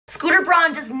Scooter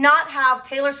Braun does not have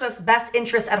Taylor Swift's best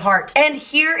interests at heart. And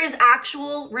here is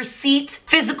actual receipt,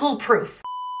 physical proof.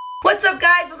 What's up,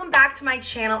 guys? Welcome back to my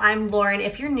channel. I'm Lauren,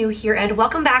 if you're new here, and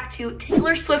welcome back to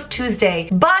Taylor Swift Tuesday.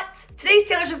 But today's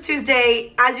Taylor Swift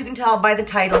Tuesday, as you can tell by the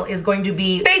title, is going to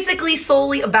be basically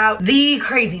solely about the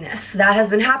craziness that has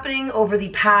been happening over the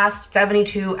past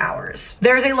 72 hours.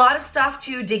 There's a lot of stuff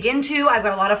to dig into. I've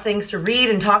got a lot of things to read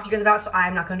and talk to you guys about, so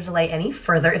I'm not going to delay any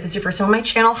further. If this is your first time on my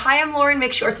channel, hi, I'm Lauren.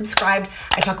 Make sure you're subscribed.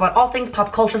 I talk about all things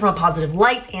pop culture from a positive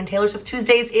light, and Taylor Swift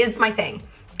Tuesdays is my thing.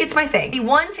 It's my thing. The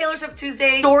one Taylor Swift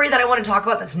Tuesday story that I want to talk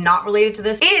about that's not related to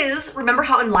this is, remember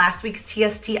how in last week's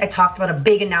TST I talked about a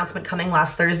big announcement coming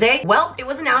last Thursday? Well, it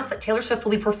was announced that Taylor Swift will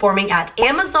be performing at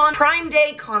Amazon Prime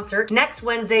Day concert next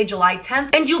Wednesday, July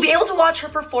 10th, and you'll be able to watch her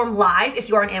perform live if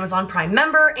you are an Amazon Prime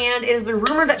member, and it has been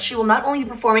rumored that she will not only be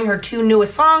performing her 2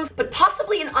 newest songs, but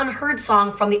possibly an unheard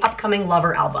song from the upcoming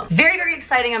Lover album. Very, very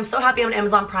exciting. I'm so happy I'm an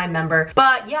Amazon Prime member.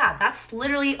 But yeah, that's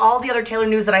literally all the other Taylor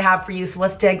news that I have for you, so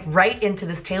let's dig right into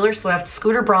this Taylor Swift,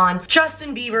 Scooter Braun,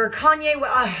 Justin Bieber,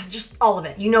 Kanye, just all of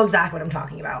it. You know exactly what I'm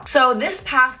talking about. So this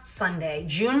past Sunday,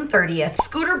 June 30th,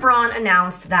 Scooter Braun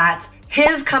announced that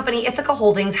his company, Ithaca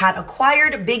Holdings, had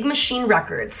acquired Big Machine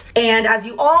Records. And as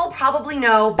you all probably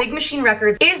know, Big Machine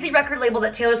Records is the record label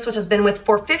that Taylor Swift has been with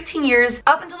for 15 years,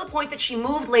 up until the point that she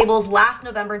moved labels last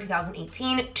November in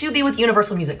 2018 to be with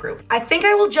Universal Music Group. I think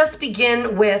I will just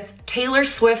begin with Taylor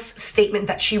Swift's statement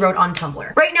that she wrote on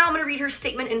Tumblr. Right now, I'm gonna read her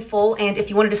statement in full, and if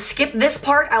you wanted to skip this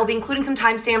part, I will be including some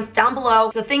timestamps down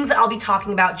below, the things that I'll be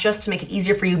talking about just to make it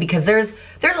easier for you, because there's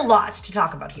a lot to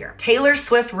talk about here. Taylor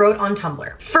Swift wrote on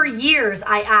Tumblr, "For years,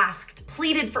 I asked,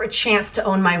 pleaded for a chance to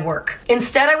own my work.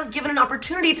 Instead, I was given an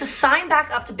opportunity to sign back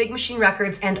up to Big Machine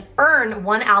Records and earn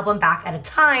 1 album back at a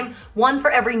time, 1 for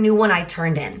every new one I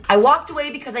turned in. I walked away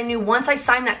because I knew once I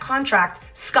signed that contract,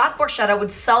 Scott Borchetta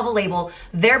would sell the label,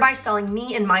 thereby selling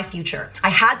me and my future. I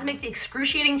had to make the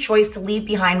excruciating choice to leave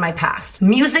behind my past.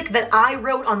 Music that I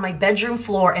wrote on my bedroom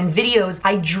floor and videos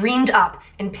I dreamed up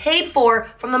and paid for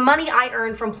from the money I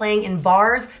earned from playing in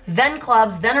bars, then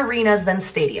clubs, then arenas, then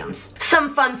stadiums."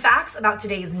 Some fun facts about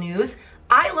today's news.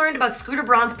 I learned about Scooter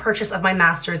Braun's purchase of my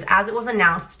masters as it was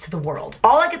announced to the world.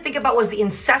 All I could think about was the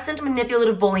incessant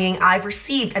manipulative bullying I've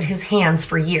received at his hands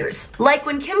for years. Like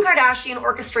when Kim Kardashian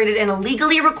orchestrated an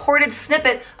illegally recorded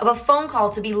snippet of a phone call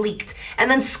to be leaked,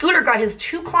 and then Scooter got his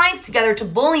 2 clients together to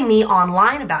bully me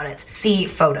online about it. See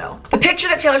photo. The picture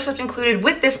that Taylor Swift included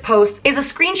with this post is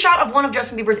a screenshot of one of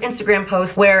Justin Bieber's Instagram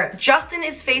posts where Justin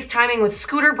is FaceTiming with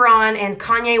Scooter Braun and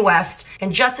Kanye West,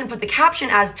 and Justin put the caption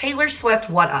as "Taylor Swift,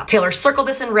 what up?" Taylor circled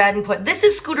this in red and put, "This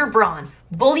is Scooter Braun,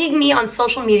 bullying me on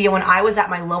social media when I was at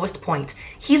my lowest point.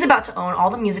 He's about to own all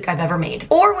the music I've ever made."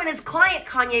 Or when his client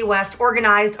Kanye West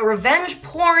organized a revenge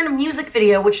porn music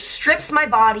video which strips my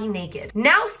body naked.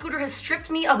 "Now Scooter has stripped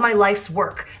me of my life's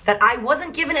work that I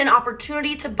wasn't given an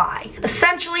opportunity to buy.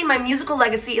 Essentially, my musical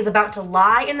legacy is about to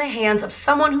lie in the hands of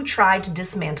someone who tried to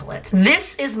dismantle it.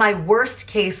 This is my worst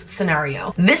case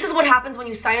scenario. This is what happens when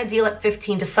you sign a deal at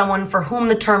 15 to someone for whom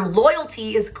the term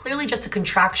loyalty is clearly just a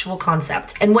contractual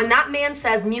concept. And when that man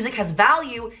says music has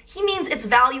value, he means its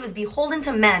value is beholden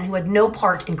to men who had no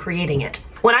part in creating it.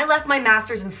 When I left my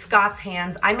masters in Scott's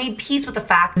hands, I made peace with the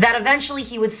fact that eventually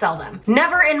he would sell them.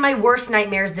 Never in my worst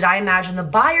nightmares did I imagine the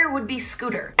buyer would be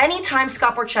Scooter. Anytime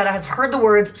Scott Borchetta has heard the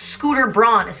words Scooter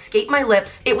Braun escape my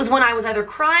lips, it was when I was either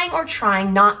crying or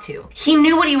trying not to. He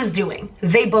knew what he was doing.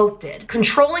 They both did.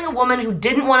 Controlling a woman who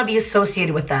didn't want to be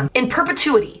associated with them. In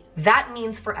perpetuity. That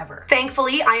means forever.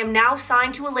 Thankfully, I am now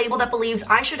signed to a label that believes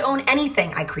I should own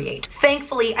anything I create.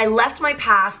 Thankfully, I left my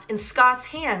past in Scott's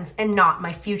hands and not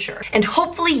my future. And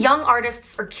hopefully young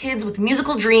artists or kids with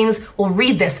musical dreams will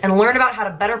read this and learn about how to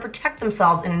better protect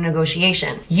themselves in a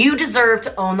negotiation. You deserve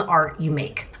to own the art you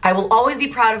make. I will always be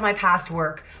proud of my past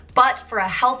work, but for a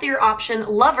healthier option,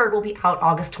 Lover will be out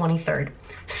August 23rd.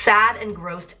 Sad and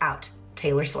grossed out.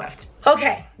 Taylor Swift.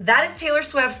 Okay, that is Taylor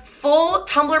Swift's full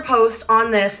Tumblr post on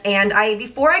this, and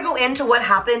before I go into what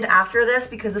happened after this,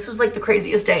 because this was like the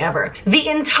craziest day ever, the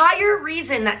entire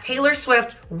reason that Taylor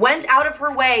Swift went out of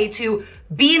her way to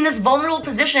be in this vulnerable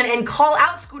position and call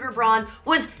out Scooter Braun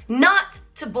was not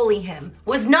to bully him,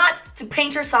 was not to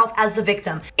paint herself as the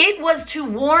victim. It was to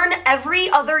warn every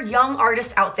other young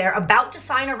artist out there about to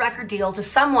sign a record deal to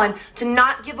someone to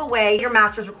not give away your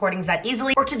master's recordings that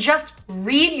easily, or to just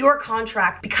read your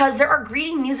contract, because there are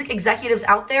greedy music executives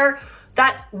out there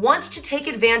that want to take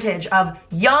advantage of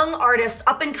young artists,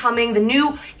 up and coming, the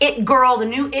new it girl, the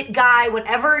new it guy,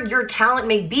 whatever your talent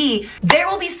may be, there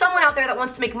will be someone out there that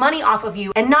wants to make money off of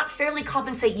you and not fairly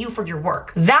compensate you for your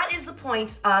work. That is the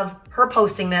point of her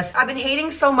posting this. I've been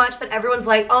hating so much that everyone's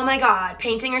like, oh my God,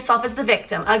 painting yourself as the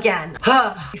victim again.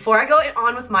 Before I go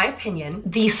on with my opinion,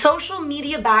 the social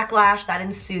media backlash that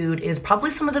ensued is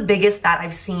probably some of the biggest that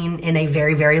I've seen in a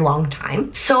very, very long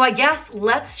time. So I guess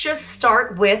let's just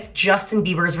start with Justin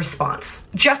Bieber's response.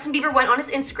 Justin Bieber went on his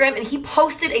Instagram and he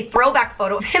posted a throwback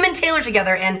photo of him and Taylor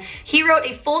together, and he wrote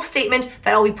a full statement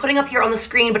that I'll be putting up here on the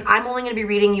screen, but I'm only gonna be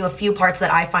reading you a few parts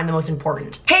that I find the most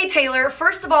important. Hey Taylor,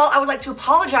 first of all, I would like to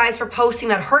apologize for posting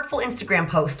that hurtful Instagram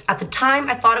post. At the time,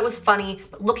 I thought it was funny,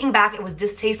 but looking back, it was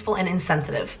distasteful and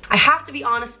insensitive. I have to be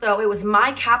honest though, it was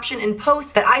my caption and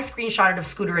post that I screenshotted of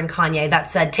Scooter and Kanye that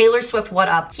said, Taylor Swift, what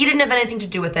up? He didn't have anything to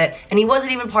do with it, and he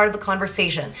wasn't even part of the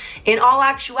conversation. In all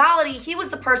actuality, he was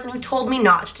the person who told me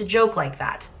not to joke like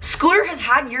that. Scooter has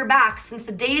had your back since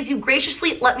the days you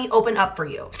graciously let me open up for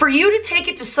you. For you to take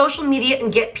it to social media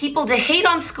and get people to hate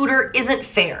on Scooter isn't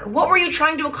fair. What were you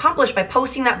trying to accomplish by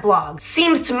posting that blog?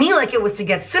 Seems to me like it was to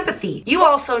get sympathy. You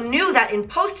also knew that in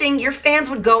posting, your fans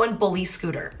would go and bully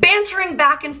Scooter. Bantering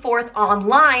back and forth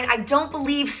online, I don't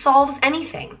believe solves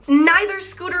anything. Neither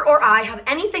Scooter or I have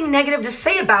anything negative to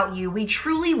say about you. We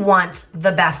truly want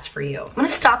the best for you. I'm gonna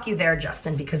stop you there,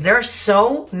 Justin, because there are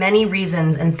so many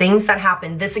reasons and things that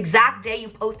happened this exact day you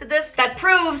posted this that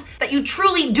proves that you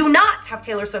truly do not have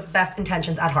Taylor Swift's best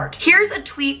intentions at heart. Here's a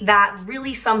tweet that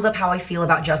really sums up how I feel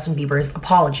about Justin Bieber's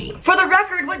apology. For the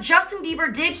record, what Justin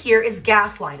Bieber did here is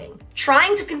gaslighting,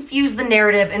 trying to confuse the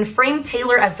narrative and frame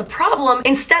Taylor as the problem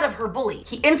instead of her bully.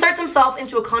 He inserts himself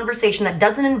into a conversation that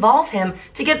doesn't involve him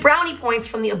to get brownie points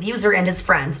from the abuser and his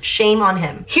friends. Shame on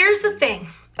him. Here's the thing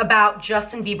about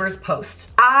Justin Bieber's post.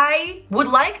 I would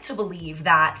like to believe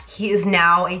that he is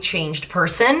now a changed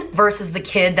person versus the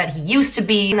kid that he used to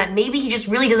be, and that maybe he just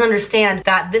really doesn't understand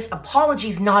that this apology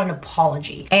is not an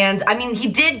apology. And I mean, he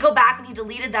did go back and he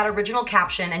deleted that original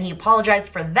caption and he apologized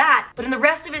for that, but in the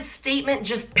rest of his statement,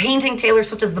 just painting Taylor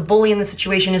Swift as the bully in the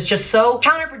situation is just so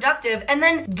counterproductive. And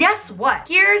then guess what?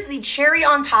 Here's the cherry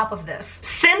on top of this.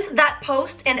 Since that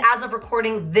post, and as of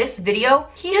recording this video,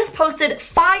 he has posted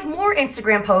 5 more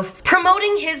Instagram posts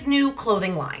promoting his new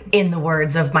clothing line. In the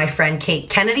words of my friend Kate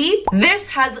Kennedy, this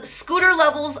has Scooter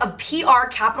levels of PR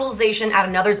capitalization at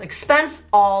another's expense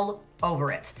all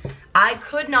over it. I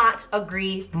could not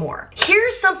agree more.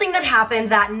 Here's something that happened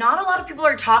that not a lot of people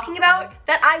are talking about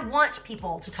that I want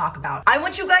people to talk about. I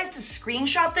want you guys to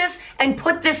screenshot this and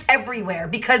put this everywhere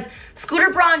because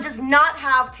Scooter Braun does not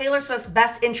have Taylor Swift's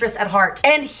best interests at heart.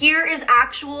 And here is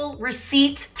actual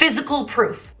receipt, physical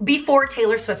proof. Before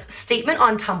Taylor Swift's statement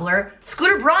on Tumblr,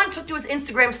 Scooter Braun took to his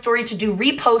Instagram story to do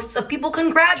reposts of people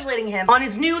congratulating him on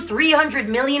his new $300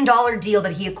 million deal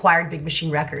that he acquired Big Machine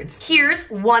Records. Here's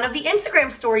one of the Instagram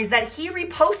stories that he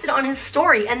reposted on his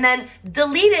story and then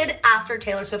deleted after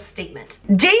Taylor Swift's statement.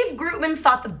 Dave Grootman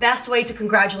thought the best way to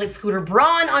congratulate Scooter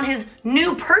Braun on his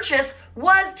new purchase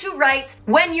was to write,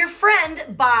 "When your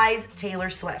friend buys Taylor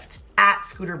Swift," at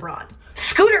Scooter Braun.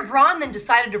 Scooter Braun then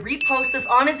decided to repost this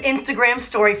on his Instagram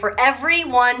story for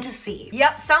everyone to see.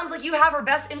 Yep, sounds like you have her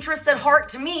best interests at heart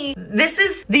to me. This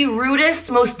is the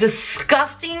rudest, most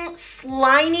disgusting,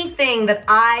 slimy thing that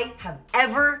I have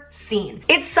ever seen.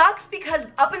 It sucks because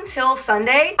up until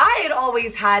Sunday, I had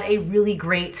always had a really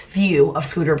great view of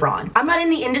Scooter Braun. I'm not in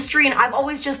the industry and I've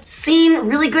always just seen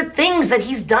really good things that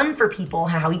he's done for people,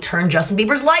 how he turned Justin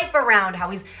Bieber's life around, how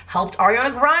he's helped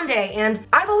Ariana Grande, and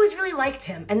I've always really liked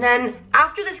him. And then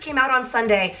after this came out on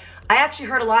Sunday, I actually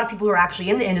heard a lot of people who are actually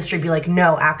in the industry be like,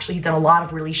 no, actually he's done a lot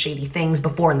of really shady things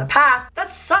before in the past.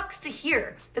 That sucks to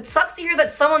hear. It sucks to hear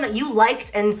that someone that you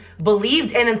liked and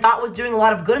believed in and thought was doing a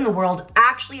lot of good in the world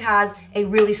actually has a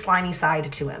really slimy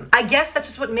side to him. I guess that's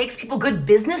just what makes people good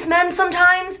businessmen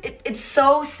sometimes. It's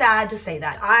so sad to say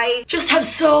that. I just have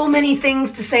so many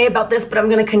things to say about this, but I'm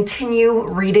gonna continue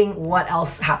reading what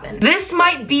else happened. This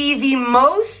might be the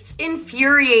most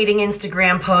infuriating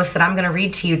Instagram post that I'm gonna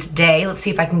read to you today. Let's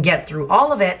see if I can get through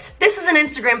all of it. This is an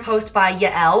Instagram post by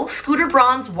Yael, Scooter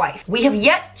Braun's wife. We have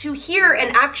yet to hear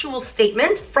an actual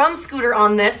statement from Scooter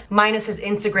on this, minus his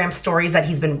Instagram stories that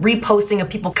he's been reposting of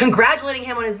people congratulating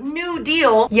him on his new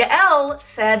deal. Yael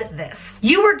said this: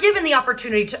 "You were given the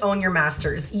opportunity to own your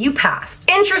masters. You passed.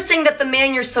 Interesting that the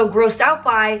man you're so grossed out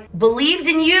by believed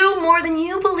in you more than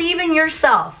you believe in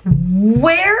yourself.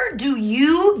 Where do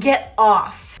you get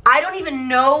off? I don't even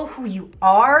know who you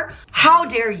are. How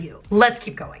dare you?" Let's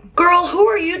keep going. Girl, who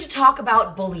are you to talk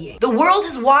about bullying? The world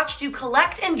has watched you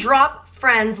collect and drop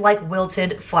friends like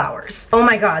wilted flowers. Oh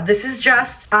my God, this is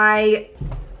just, I'm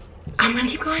gonna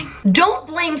keep going. Don't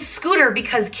blame Scooter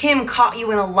because Kim caught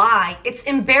you in a lie. It's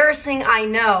embarrassing, I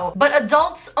know, but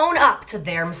adults own up to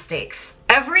their mistakes.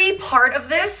 Every part of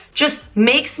this just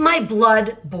makes my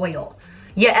blood boil.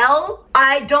 Yael,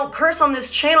 I don't curse on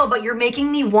this channel, but you're making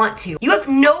me want to. You have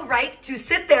no right to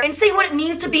sit there and say what it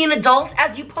means to be an adult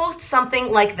as you post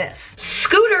something like this.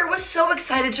 Scooter was so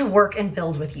excited to work and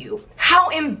build with you. How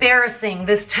embarrassing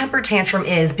this temper tantrum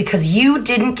is because you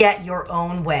didn't get your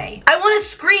own way. I want to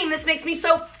scream. This makes me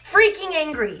so freaking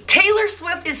angry. Taylor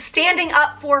Swift is standing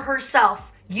up for herself.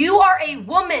 You are a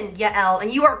woman, Yael,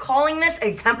 and you are calling this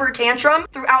a temper tantrum.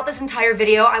 Throughout this entire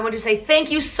video, I want to say thank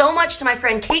you so much to my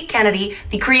friend Kate Kennedy,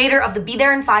 the creator of the Be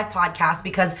There in 5 podcast,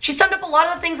 because she summed up a lot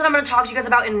of the things that I'm going to talk to you guys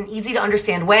about in an easy to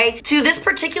understand way. To this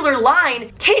particular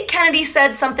line, Kate Kennedy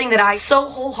said something that I so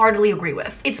wholeheartedly agree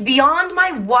with. It's beyond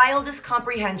my wildest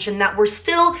comprehension that we're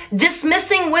still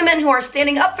dismissing women who are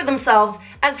standing up for themselves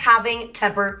as having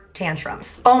temper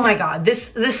tantrums. Oh my God,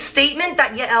 this statement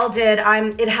that Yael did,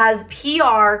 it has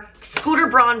PR Scooter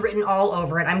Braun written all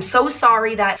over it. I'm so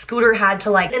sorry that Scooter had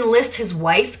to like enlist his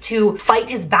wife to fight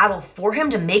his battle for him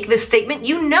to make this statement.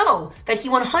 You know that he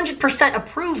 100%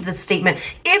 approved this statement,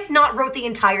 if not wrote the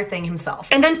entire thing himself.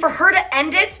 And then for her to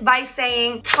end it by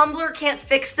saying, Tumblr can't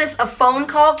fix this, a phone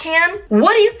call can?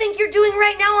 What do you think you're doing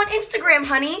right now on Instagram,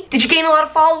 honey? Did you gain a lot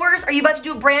of followers? Are you about to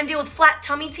do a brand deal with Flat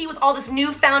Tummy Tea with all this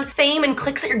newfound fame and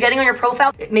clicks that you're getting on your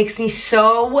profile? It makes me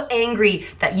so angry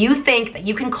that you think that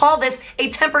you can call this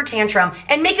a temper tantrum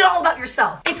and make it all about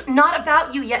yourself. It's not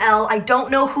about you, Yael. I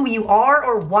don't know who you are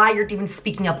or why you're even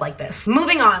speaking up like this.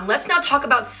 Moving on, let's now talk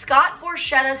about Scott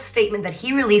Borchetta's statement that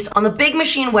he released on the Big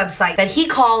Machine website that he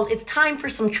called "It's Time for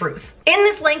Some Truth." In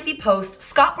this lengthy post,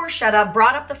 Scott Borchetta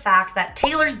brought up the fact that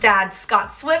Taylor's dad,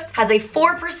 Scott Swift, has a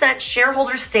 4%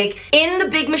 shareholder stake in the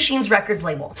Big Machine's records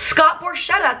label. Scott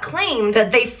Borchetta claimed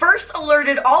that they first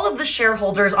alerted all of the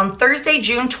shareholders on Thursday,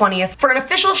 June 20th for an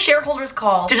official shareholders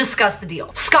call to discuss the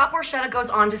deal. Scott Borchetta goes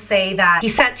on to say that he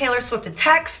sent Taylor Swift a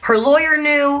text, her lawyer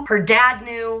knew, her dad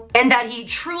knew, and that he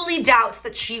truly doubts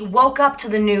that she woke up to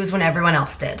the news when everyone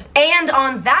else did. And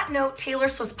on that note, Taylor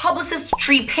Swift's publicist,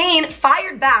 Tree Payne,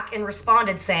 fired back and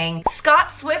responded saying,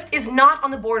 Scott Swift is not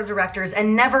on the board of directors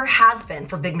and never has been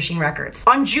for Big Machine Records.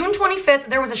 On June 25th,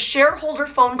 there was a shareholder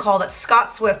phone call that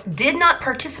Scott Swift did not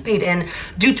participate in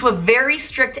due to a very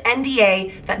strict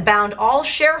NDA that bound all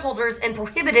shareholders and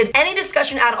prohibited any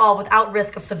discussion at all without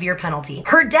risk of severe penalty.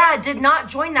 Her dad did not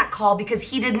join that call because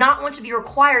he did not want to be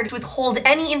required to withhold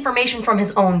any information from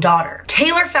his own daughter.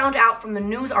 Taylor found out from the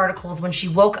news articles when she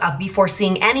woke up before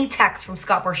seeing any text from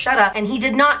Scott Borchetta, and he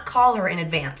did not call her in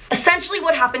advance. Essentially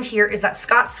what happened here is that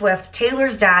Scott Swift,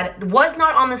 Taylor's dad, was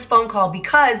not on this phone call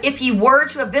because if he were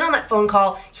to have been on that phone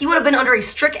call, he would have been under a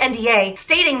strict NDA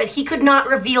stating that he could not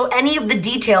reveal any of the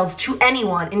details to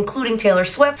anyone, including Taylor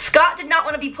Swift. Scott did not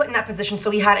want to be put in that position, so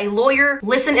he had a lawyer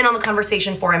listen in on the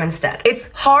conversation for him instead. It's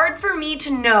hard for me to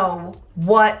know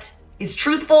what is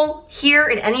truthful here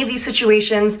in any of these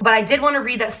situations, but I did want to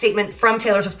read that statement from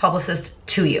Taylor Swift's publicist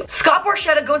to you. Scott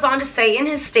Borchetta goes on to say in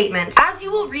his statement, as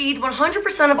you will read,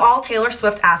 100% of all Taylor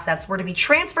Swift assets were to be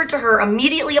transferred to her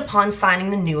immediately upon signing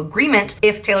the new agreement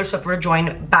if Taylor Swift were to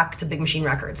join back to Big Machine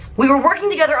Records. We were working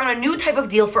together on a new type of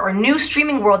deal for our new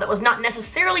streaming world that was not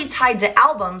necessarily tied to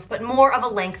albums, but more of a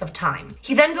length of time.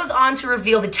 He then goes on to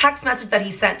reveal the text message that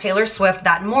he sent Taylor Swift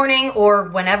that morning or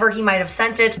whenever he might have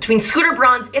sent it between Scooter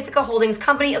Braun's Ithaca Holdings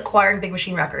company acquiring Big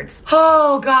Machine Records.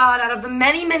 Oh God, out of the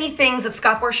many, many things that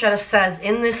Scott Borchetta says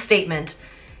in this statement,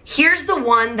 here's the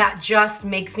one that just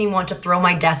makes me want to throw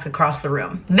my desk across the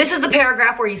room. This is the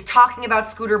paragraph where he's talking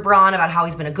about Scooter Braun, about how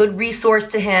he's been a good resource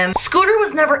to him. Scooter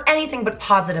was never anything but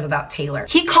positive about Taylor.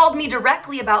 He called me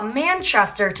directly about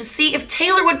Manchester to see if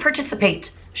Taylor would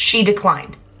participate. She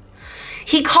declined.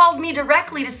 He called me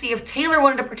directly to see if Taylor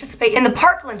wanted to participate in the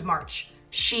Parkland March.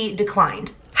 She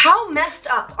declined. How messed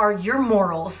up are your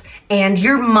morals and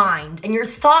your mind and your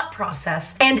thought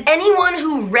process? And anyone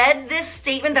who read this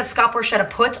statement that Scott Borchetta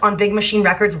put on Big Machine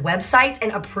Records' website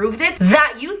and approved it,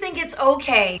 that you think it's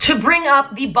okay to bring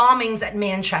up the bombings at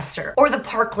Manchester or the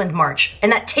Parkland March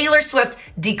and that Taylor Swift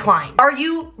declined. Are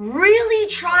you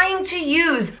really trying to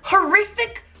use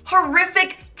horrific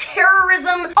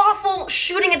terrorism, awful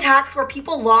shooting attacks where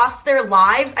people lost their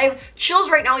lives? I have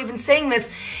chills right now even saying this,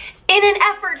 in an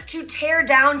effort to tear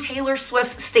down Taylor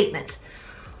Swift's statement.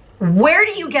 Where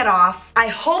do you get off? I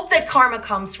hope that karma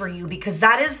comes for you, because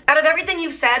that is, out of everything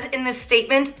you've said in this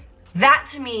statement, that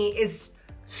to me is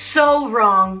so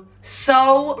wrong,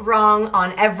 So wrong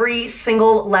on every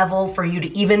single level for you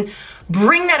to even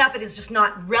bring that up. It is just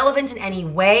not relevant in any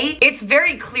way. It's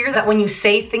very clear that when you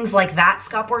say things like that,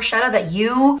 Scott Borchetta, that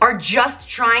you are just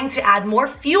trying to add more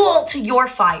fuel to your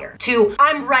fire. To,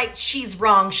 I'm right, she's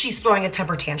wrong, she's throwing a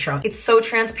temper tantrum. It's so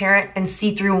transparent and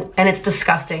see-through, and it's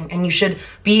disgusting, and you should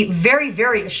be very,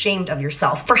 very ashamed of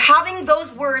yourself for having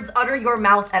those words utter your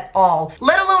mouth at all,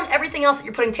 let alone everything else that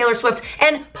you're putting Taylor Swift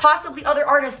and possibly other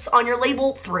artists on your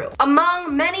label through.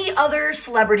 Among many other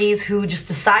celebrities who just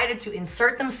decided to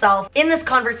insert themselves in this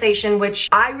conversation, which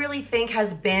I really think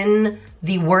has been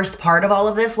the worst part of all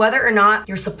of this, whether or not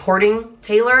you're supporting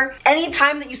Taylor.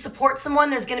 Anytime that you support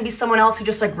someone, there's gonna be someone else who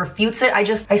just like refutes it.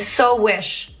 I so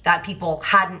wish that people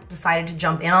hadn't decided to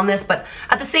jump in on this, but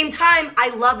at the same time, I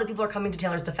love that people are coming to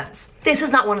Taylor's defense. This is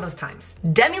not one of those times.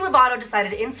 Demi Lovato decided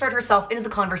to insert herself into the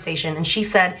conversation, and she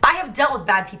said, I have dealt with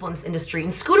bad people in this industry,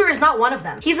 and Scooter is not one of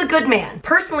them. He's a good man.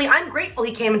 Personally, I'm grateful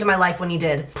he came into my life when he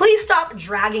did. Please stop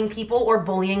dragging people or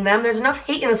bullying them. There's enough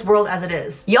hate in this world as it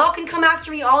is. Y'all can come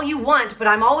after me all you want, but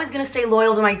I'm always gonna stay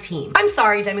loyal to my team. I'm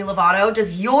sorry, Demi Lovato.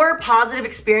 Does your positive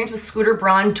experience with Scooter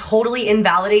Braun totally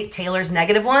invalidate Taylor's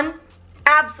negative one?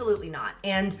 Absolutely not.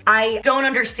 And I don't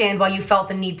understand why you felt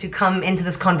the need to come into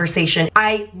this conversation.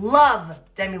 I love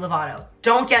Demi Lovato.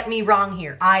 Don't get me wrong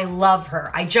here. I love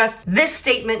her. This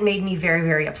statement made me very,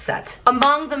 very upset.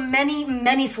 Among the many,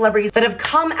 many celebrities that have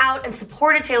come out and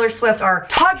supported Taylor Swift are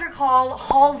Todrick Hall,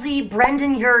 Halsey,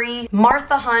 Brendan Urie,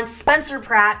 Martha Hunt, Spencer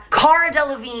Pratt, Cara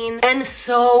Delevingne, and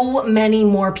so many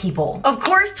more people. Of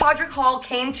course, Todrick Hall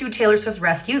came to Taylor Swift's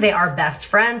rescue. They are best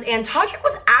friends, and Todrick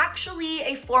was actually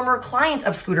a former client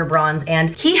of Scooter Braun's, and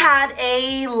he had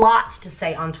a lot to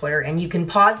say on Twitter, and you can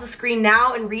pause the screen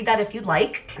now and read that if you'd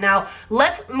like. Now,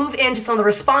 let's move into some of the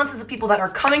responses of people that are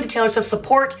coming to Taylor Swift's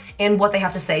support and what they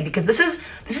have to say, because this is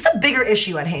a bigger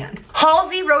issue at hand.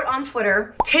 Halsey wrote on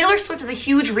Twitter, Taylor Swift is a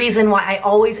huge reason why I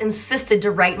always insisted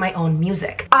to write my own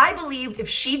music. I believed if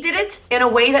she did it in a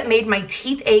way that made my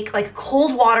teeth ache like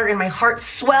cold water and my heart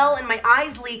swell and my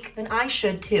eyes leak, then I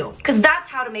should too. Because that's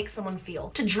how to make someone feel.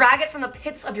 To drag it from the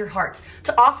pits of your heart.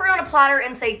 To offer it on a platter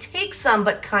and say, take some,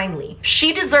 but kindly.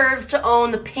 She deserves to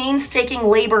own the painstaking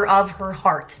labor of her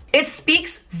heart. It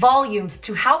speaks volumes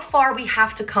to how far we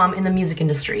have to come in the music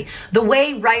industry, the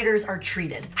way writers are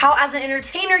treated, how as an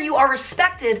entertainer you are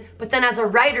respected, but then as a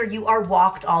writer you are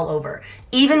walked all over.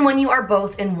 Even when you are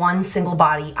both in one single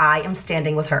body, I am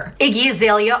standing with her. Iggy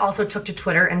Azalea also took to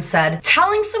Twitter and said,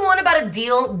 telling someone about a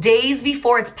deal days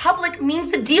before it's public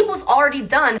means the deal was already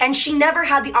done and she never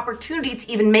had the opportunity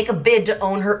to even make a bid to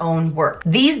own her own work.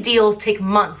 These deals take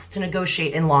months to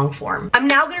negotiate in long form. I'm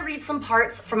now gonna read some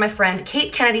parts from my friend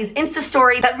Kate Kennedy's Insta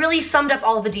story that really summed up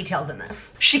all of the details in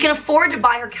this. She can afford to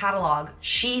buy her catalog.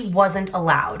 She wasn't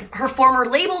allowed. Her former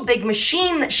label, Big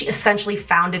Machine, that she essentially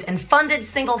founded and funded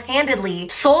single-handedly,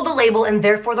 sold the label and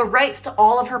therefore the rights to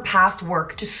all of her past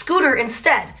work to Scooter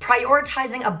instead,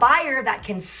 prioritizing a buyer that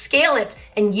can scale it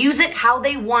and use it how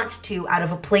they want to out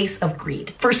of a place of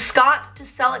greed. For Scott to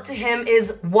sell it to him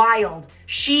is wild.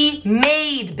 She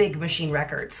made Big Machine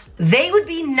Records. They would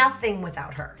be nothing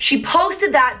without her. She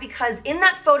posted that because in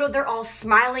that photo, they're all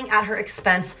smiling at her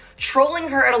expense, trolling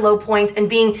her at a low point, and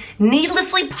being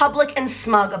needlessly public and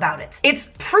smug about it. It's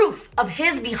proof of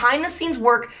his behind-the-scenes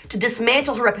work to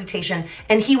dismantle her reputation,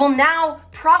 and he will now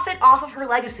profit off of her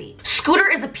legacy.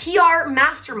 Scooter is a PR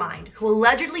mastermind who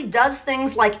allegedly does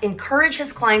things like encourage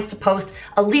his clients to post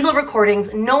illegal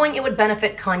recordings, knowing it would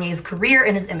benefit Kanye's career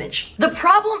and his image. The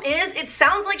problem is, it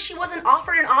sounds like she wasn't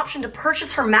offered an option to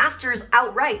purchase her masters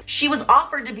outright. She was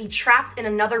offered to be trapped in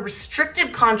another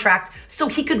restrictive contract so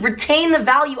he could retain the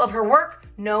value of her work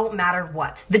no matter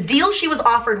what. The deal she was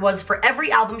offered was for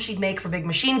every album she'd make for Big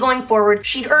Machine going forward,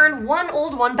 she'd earn one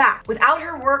old one back. Without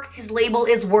her work, his label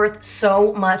is worth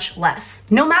so much less.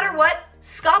 No matter what,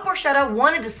 Scott Borchetta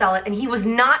wanted to sell it, and he was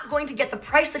not going to get the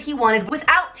price that he wanted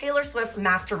without Taylor Swift's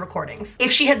master recordings.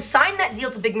 If she had signed that deal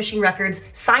to Big Machine Records,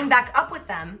 signed back up with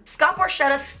them, Scott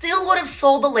Borchetta still would have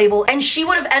sold the label, and she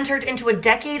would have entered into a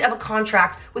decade of a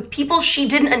contract with people she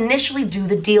didn't initially do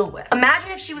the deal with.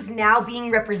 Imagine if she was now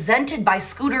being represented by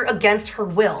Scooter against her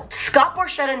will. Scott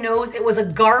Borchetta knows it was a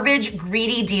garbage,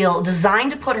 greedy deal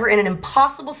designed to put her in an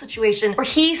impossible situation where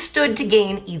he stood to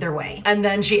gain either way. And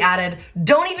then she added,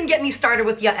 don't even get me started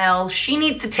with Yael. She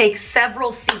needs to take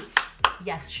several seats.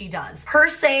 Yes, she does. Her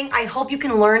saying, "I hope you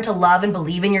can learn to love and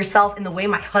believe in yourself in the way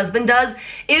my husband does,"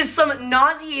 is some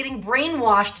nauseating,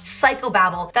 brainwashed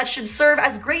psychobabble that should serve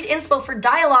as great inspo for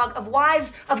dialogue of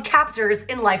wives of captors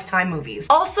in Lifetime movies.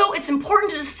 Also, it's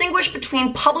important to distinguish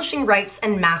between publishing rights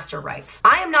and master rights.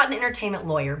 I am not an entertainment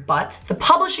lawyer, but the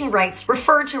publishing rights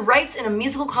refer to rights in a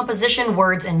musical composition,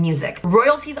 words, and music.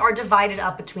 Royalties are divided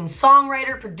up between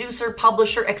songwriter, producer,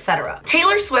 publisher, etc.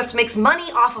 Taylor Swift makes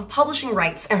money off of publishing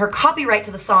rights, and her copyright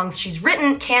to the songs she's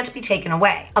written can't be taken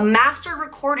away. A master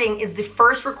recording is the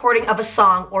first recording of a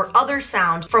song or other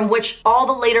sound from which all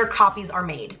the later copies are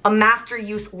made. A master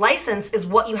use license is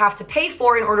what you have to pay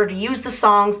for in order to use the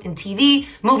songs in TV,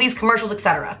 movies, commercials,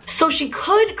 etc. So she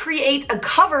could create a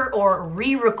cover or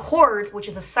re-record, which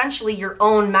is essentially your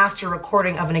own master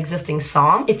recording of an existing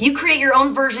song. If you create your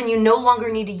own version, you no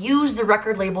longer need to use the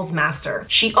record label's master.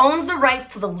 She owns the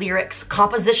rights to the lyrics,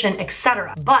 composition,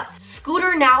 etc. But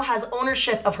Scooter now has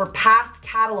ownership of her past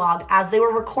catalog as they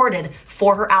were recorded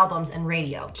for her albums and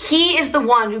radio. He is the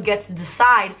one who gets to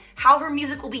decide how her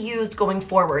music will be used going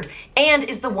forward, and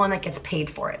is the one that gets paid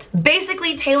for it.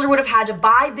 Basically, Taylor would have had to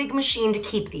buy Big Machine to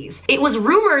keep these. It was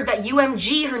rumored that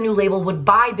UMG, her new label, would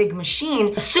buy Big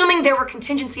Machine, assuming there were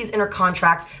contingencies in her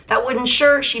contract that would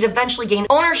ensure she'd eventually gain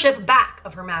ownership back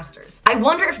of her masters. I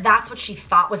wonder if that's what she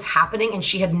thought was happening and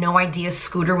she had no idea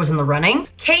Scooter was in the running.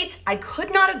 Kate, I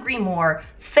could not agree more.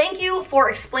 Thank you for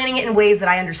explaining it in ways that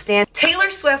I understand. Taylor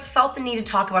Swift felt the need to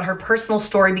talk about her personal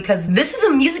story because this is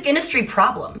a music industry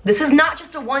problem. This is not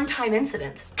just a one-time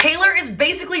incident. Taylor is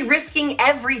basically risking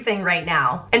everything right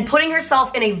now and putting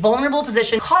herself in a vulnerable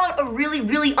position. Call out a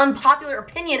really unpopular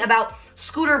opinion about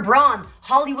Scooter Braun,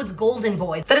 Hollywood's golden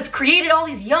boy, that has created all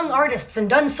these young artists and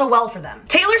done so well for them.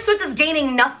 Taylor Swift is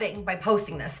gaining nothing by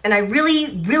posting this, and I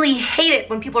really hate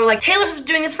it when people are like, Taylor Swift's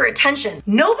doing this for attention.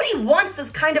 Nobody wants this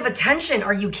kind of attention.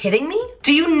 Are you kidding me?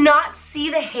 Do you not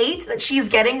see the hate that she's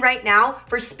getting right now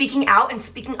for speaking out and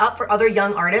speaking up for other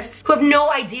young artists who have no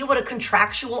idea what a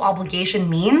contractual obligation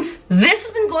means? This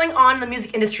has been going on in the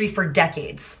music industry for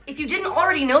decades. If you didn't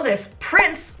already know this,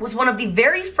 Prince was one of the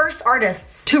very first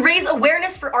artists to raise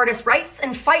awareness for artists' rights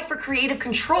and fight for creative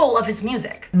control of his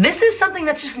music. This is something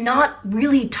that's just not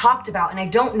really talked about, and I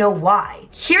don't know why.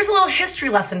 Here's a little history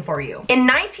lesson for you. In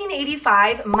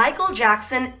 1985, Michael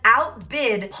Jackson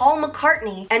outbid Paul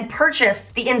McCartney and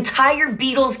purchased the entire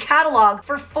Beatles catalog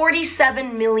for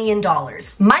 $47 million.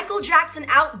 Michael Jackson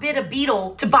outbid a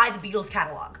Beatle to buy the Beatles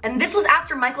catalog. And this was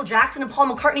after Michael Jackson and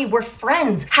Paul McCartney were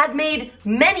friends, had made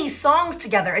many songs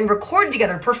together and recorded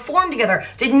together, performed together,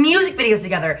 did music videos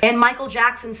together, and Michael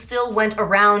Jackson still went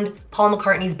around Paul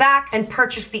McCartney's back and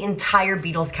purchased the entire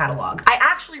Beatles catalog. I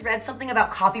actually read something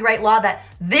about copyright law that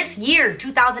this year,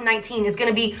 2019, is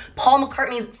gonna be Paul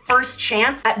McCartney's first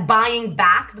chance at buying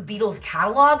back the Beatles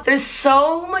catalog. There's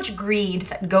so much greed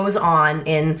that goes on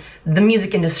in the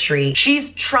music industry.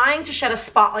 She's trying to shed a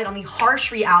spotlight on the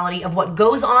harsh reality of what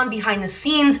goes on behind the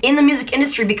scenes in the music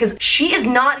industry because she is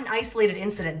not an isolated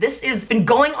incident. This has been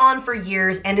going on for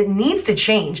years and it needs to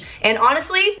change. And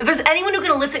honestly, if there's anyone who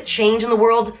can elicit change in the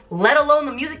world, let alone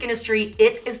the music industry,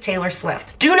 it is Taylor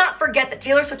Swift. Do not forget that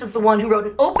Taylor Swift is the one who wrote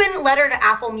an open letter to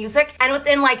Apple Music, and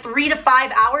within like 3 to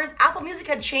 5 hours, Apple Music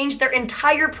had changed their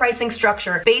entire pricing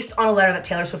structure based on a letter that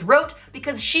Taylor Swift wrote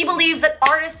because she believes that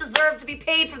artists deserve to be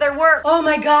paid for their work. Oh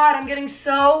my God, I'm getting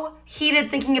so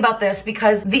heated thinking about this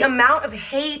because the amount of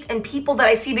hate and people that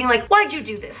I see being like, why'd you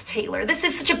do this, Taylor? This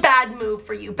is such a bad move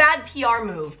for you, bad PR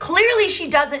move. Clearly she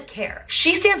doesn't care.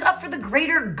 She stands up for the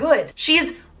greater good.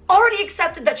 She's already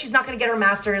accepted that she's not gonna get her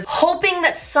master's, hoping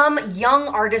that some young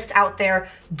artist out there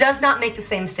does not make the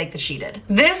same mistake that she did.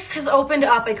 This has opened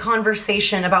up a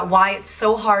conversation about why it's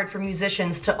so hard for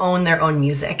musicians to own their own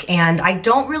music, and I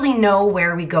don't really know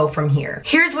where we go from here.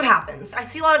 Here's what happens. I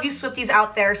see a lot of you Swifties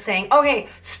out there saying, okay,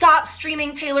 stop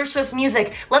streaming Taylor Swift's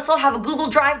music. Let's all have a Google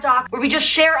Drive doc where we just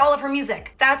share all of her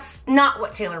music. That's not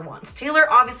what Taylor wants. Taylor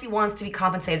obviously wants to be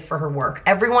compensated for her work.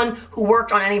 Everyone who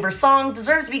worked on any of her songs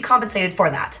deserves to be compensated for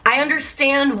that. I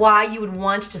understand why you would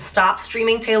want to stop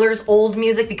streaming Taylor's old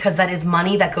music because that is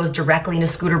money that goes directly into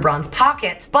Scooter Braun's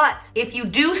pocket. But if you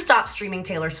do stop streaming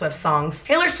Taylor Swift songs,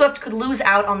 Taylor Swift could lose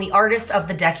out on the Artist of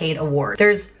the Decade award.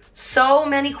 There's so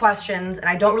many questions and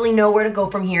I don't really know where to go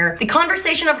from here. The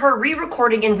conversation of her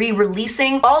re-recording and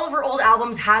re-releasing all of her old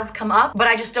albums has come up, but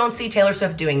I just don't see Taylor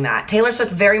Swift doing that. Taylor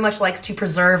Swift very much likes to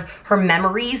preserve her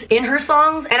memories in her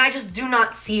songs, and I just do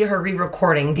not see her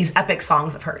re-recording these epic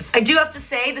songs of hers. I do have to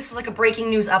say, this is like a breaking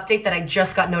news update that I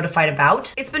just got notified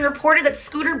about. It's been reported that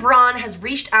Scooter Braun has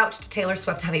reached out to Taylor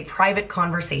Swift to have a private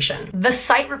conversation. The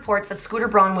site reports that Scooter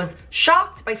Braun was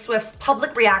shocked by Swift's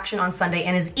public reaction on Sunday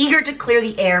and is eager to clear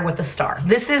the air there with the star.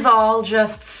 This is all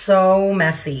just so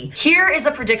messy. Here is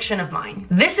a prediction of mine.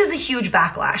 This is a huge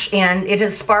backlash, and it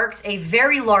has sparked a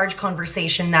very large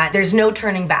conversation that there's no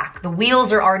turning back. The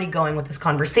wheels are already going with this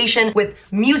conversation, with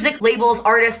music labels,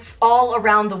 artists all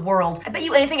around the world. I bet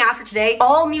you anything after today,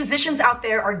 all musicians out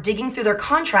there are digging through their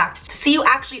contract to see who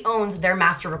actually owns their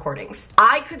master recordings.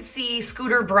 I could see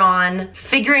Scooter Braun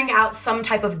figuring out some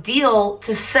type of deal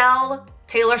to sell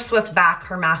Taylor Swift back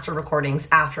her master recordings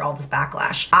after all this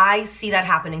backlash. I see that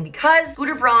happening because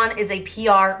Scooter Braun is a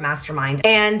PR mastermind,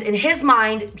 and in his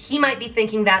mind, he might be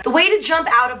thinking that the way to jump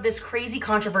out of this crazy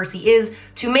controversy is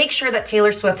to make sure that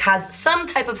Taylor Swift has some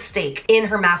type of stake in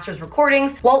her master's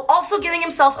recordings while also giving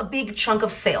himself a big chunk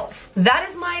of sales. That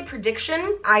is my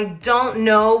prediction. I don't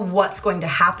know what's going to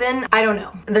happen. I don't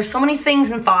know. There's so many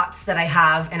things and thoughts that I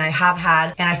have and I have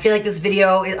had, and I feel like this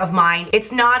video of mine,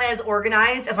 it's not as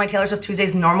organized as my Taylor Swift Tuesdays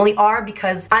normally are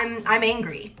because I'm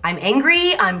angry. I'm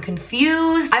angry, I'm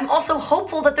confused. I'm also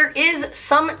hopeful that there is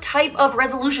some type of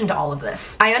resolution to all of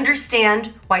this. I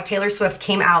understand why Taylor Swift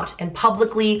came out and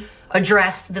publicly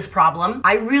addressed this problem.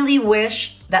 I really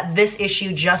wish that this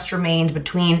issue just remained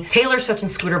between Taylor Swift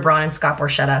and Scooter Braun and Scott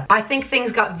Borchetta. I think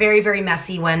things got very, very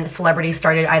messy when celebrities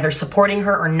started either supporting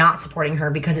her or not supporting her,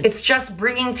 because it's just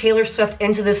bringing Taylor Swift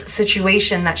into this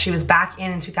situation that she was back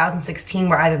in 2016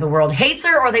 where either the world hates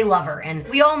her or they love her. And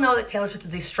we all know that Taylor Swift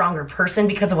is a stronger person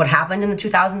because of what happened in the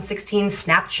 2016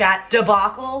 Snapchat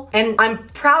debacle. And I'm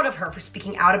proud of her for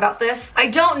speaking out about this. I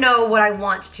don't know what I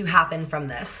want to happen from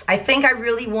this. I think I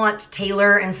really want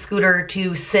Taylor and Scooter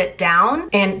to sit down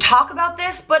and talk about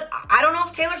this, but I don't know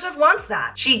if Taylor Swift wants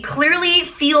that. She clearly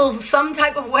feels some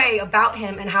type of way about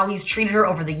him and how he's treated her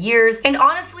over the years. And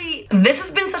honestly, this has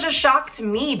been such a shock to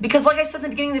me because, like I said in the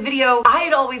beginning of the video, I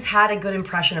had always had a good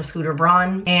impression of Scooter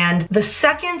Braun. And the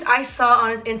second I saw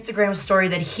on his Instagram story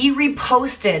that he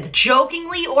reposted,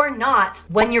 jokingly or not,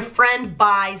 when your friend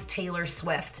buys Taylor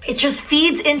Swift, it just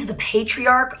feeds into the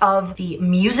patriarch of the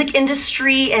music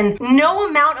industry, and no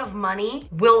amount of money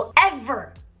will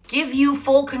ever give you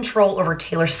full control over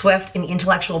Taylor Swift and the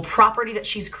intellectual property that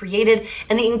she's created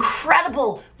and the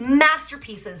incredible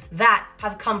masterpieces that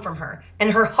have come from her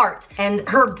and her heart and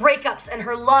her breakups and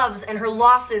her loves and her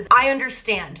losses. I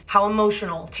understand how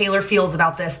emotional Taylor feels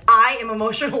about this. I am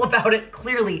emotional about it,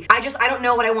 clearly. I don't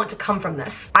know what I want to come from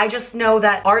this. I just know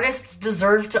that artists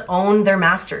deserve to own their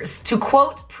masters. To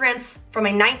quote Prince from a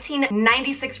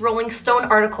 1996 Rolling Stone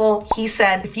article, he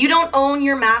said, "If you don't own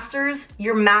your masters,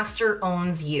 your master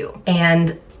owns you."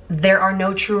 And there are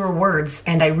no truer words,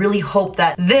 and I really hope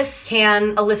that this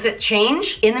can elicit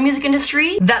change in the music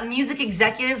industry, that music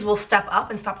executives will step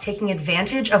up and stop taking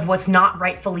advantage of what's not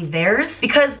rightfully theirs,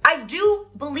 because I do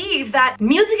believe that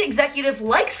music executives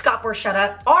like Scott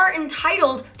Borchetta are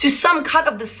entitled to some cut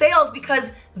of the sales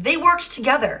because they worked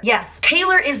together. Yes,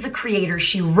 Taylor is the creator.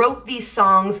 She wrote these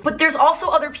songs, but there's also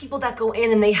other people that go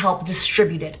in and they help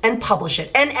distribute it and publish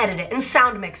it and edit it and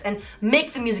sound mix and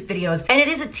make the music videos. And it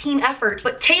is a team effort,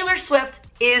 but Taylor Swift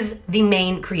is the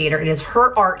main creator. It is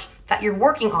her art that you're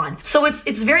working on. So it's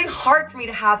very hard for me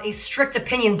to have a strict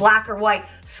opinion, black or white.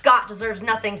 Scott deserves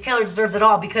nothing, Taylor deserves it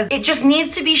all, because it just needs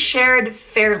to be shared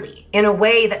fairly in a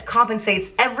way that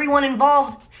compensates everyone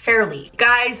involved fairly.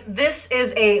 Guys, this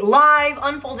is a live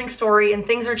unfolding story and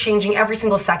things are changing every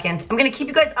single second. I'm gonna keep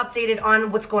you guys updated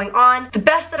on what's going on the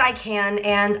best that I can,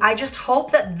 and I just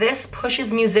hope that this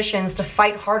pushes musicians to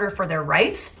fight harder for their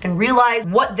rights and realize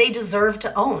what they deserve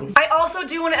to own. I also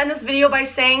do want to end this video by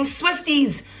saying,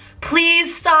 Swifties,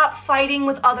 please stop fighting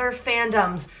with other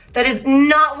fandoms. That is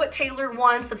not what Taylor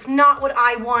wants. That's not what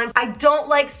I want. I don't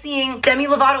like seeing Demi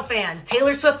Lovato fans,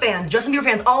 Taylor Swift fans, Justin Bieber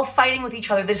fans all fighting with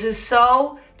each other. This is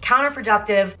so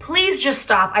counterproductive. Please just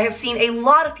stop. I have seen a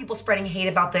lot of people spreading hate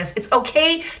about this. It's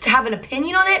okay to have an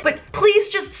opinion on it, but please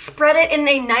just spread it in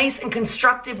a nice and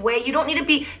constructive way. You don't need to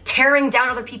be tearing down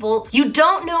other people. You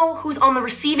don't know who's on the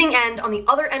receiving end, on the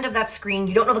other end of that screen.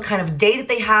 You don't know the kind of day that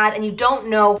they had, and you don't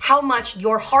know how much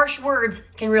your harsh words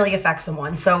can really affect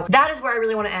someone. So that is where I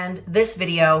really want to end this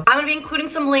video. I'm going to be including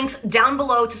some links down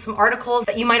below to some articles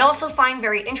that you might also find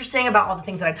very interesting about all the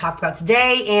things that I talked about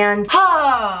today. And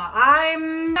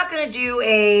I'm not going to do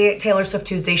a Taylor Swift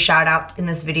Tuesday shout out in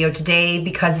this video today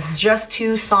because this is just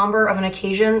too somber of an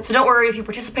occasion. So don't worry if you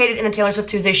participated in the Taylor Swift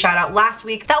Tuesday shout out last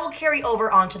week, that will carry over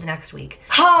onto the next week.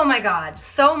 Oh my God,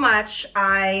 so much.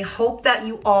 I hope that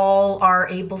you all are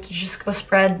able to just go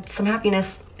spread some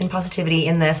happiness and positivity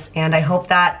in this, and I hope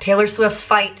that Taylor Swift's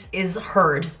fight is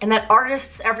heard and that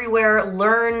artists everywhere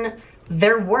learn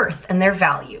their worth and their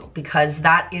value, because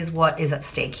that is what is at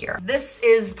stake here. This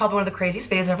is probably one of the craziest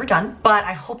videos I've ever done, but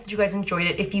I hope that you guys enjoyed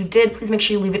it. If you did, please make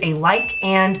sure you leave it a like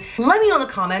and let me know in the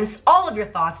comments all of your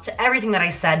thoughts to everything that I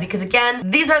said, because again,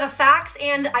 these are the facts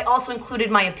and I also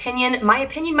included my opinion. My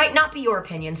opinion might not be your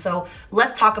opinion, so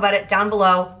let's talk about it down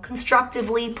below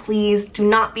constructively. Please do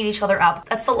not beat each other up.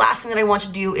 That's the last thing that I want to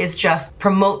do, is just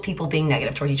promote people being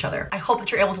negative towards each other. I hope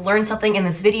that you're able to learn something in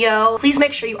this video. Please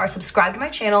make sure you are subscribed to my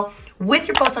channel with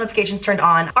your post notifications turned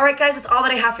on. All right, guys, that's all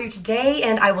that I have for you today,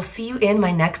 and I will see you in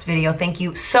my next video. Thank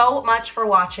you so much for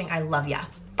watching. I love ya.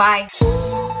 Bye.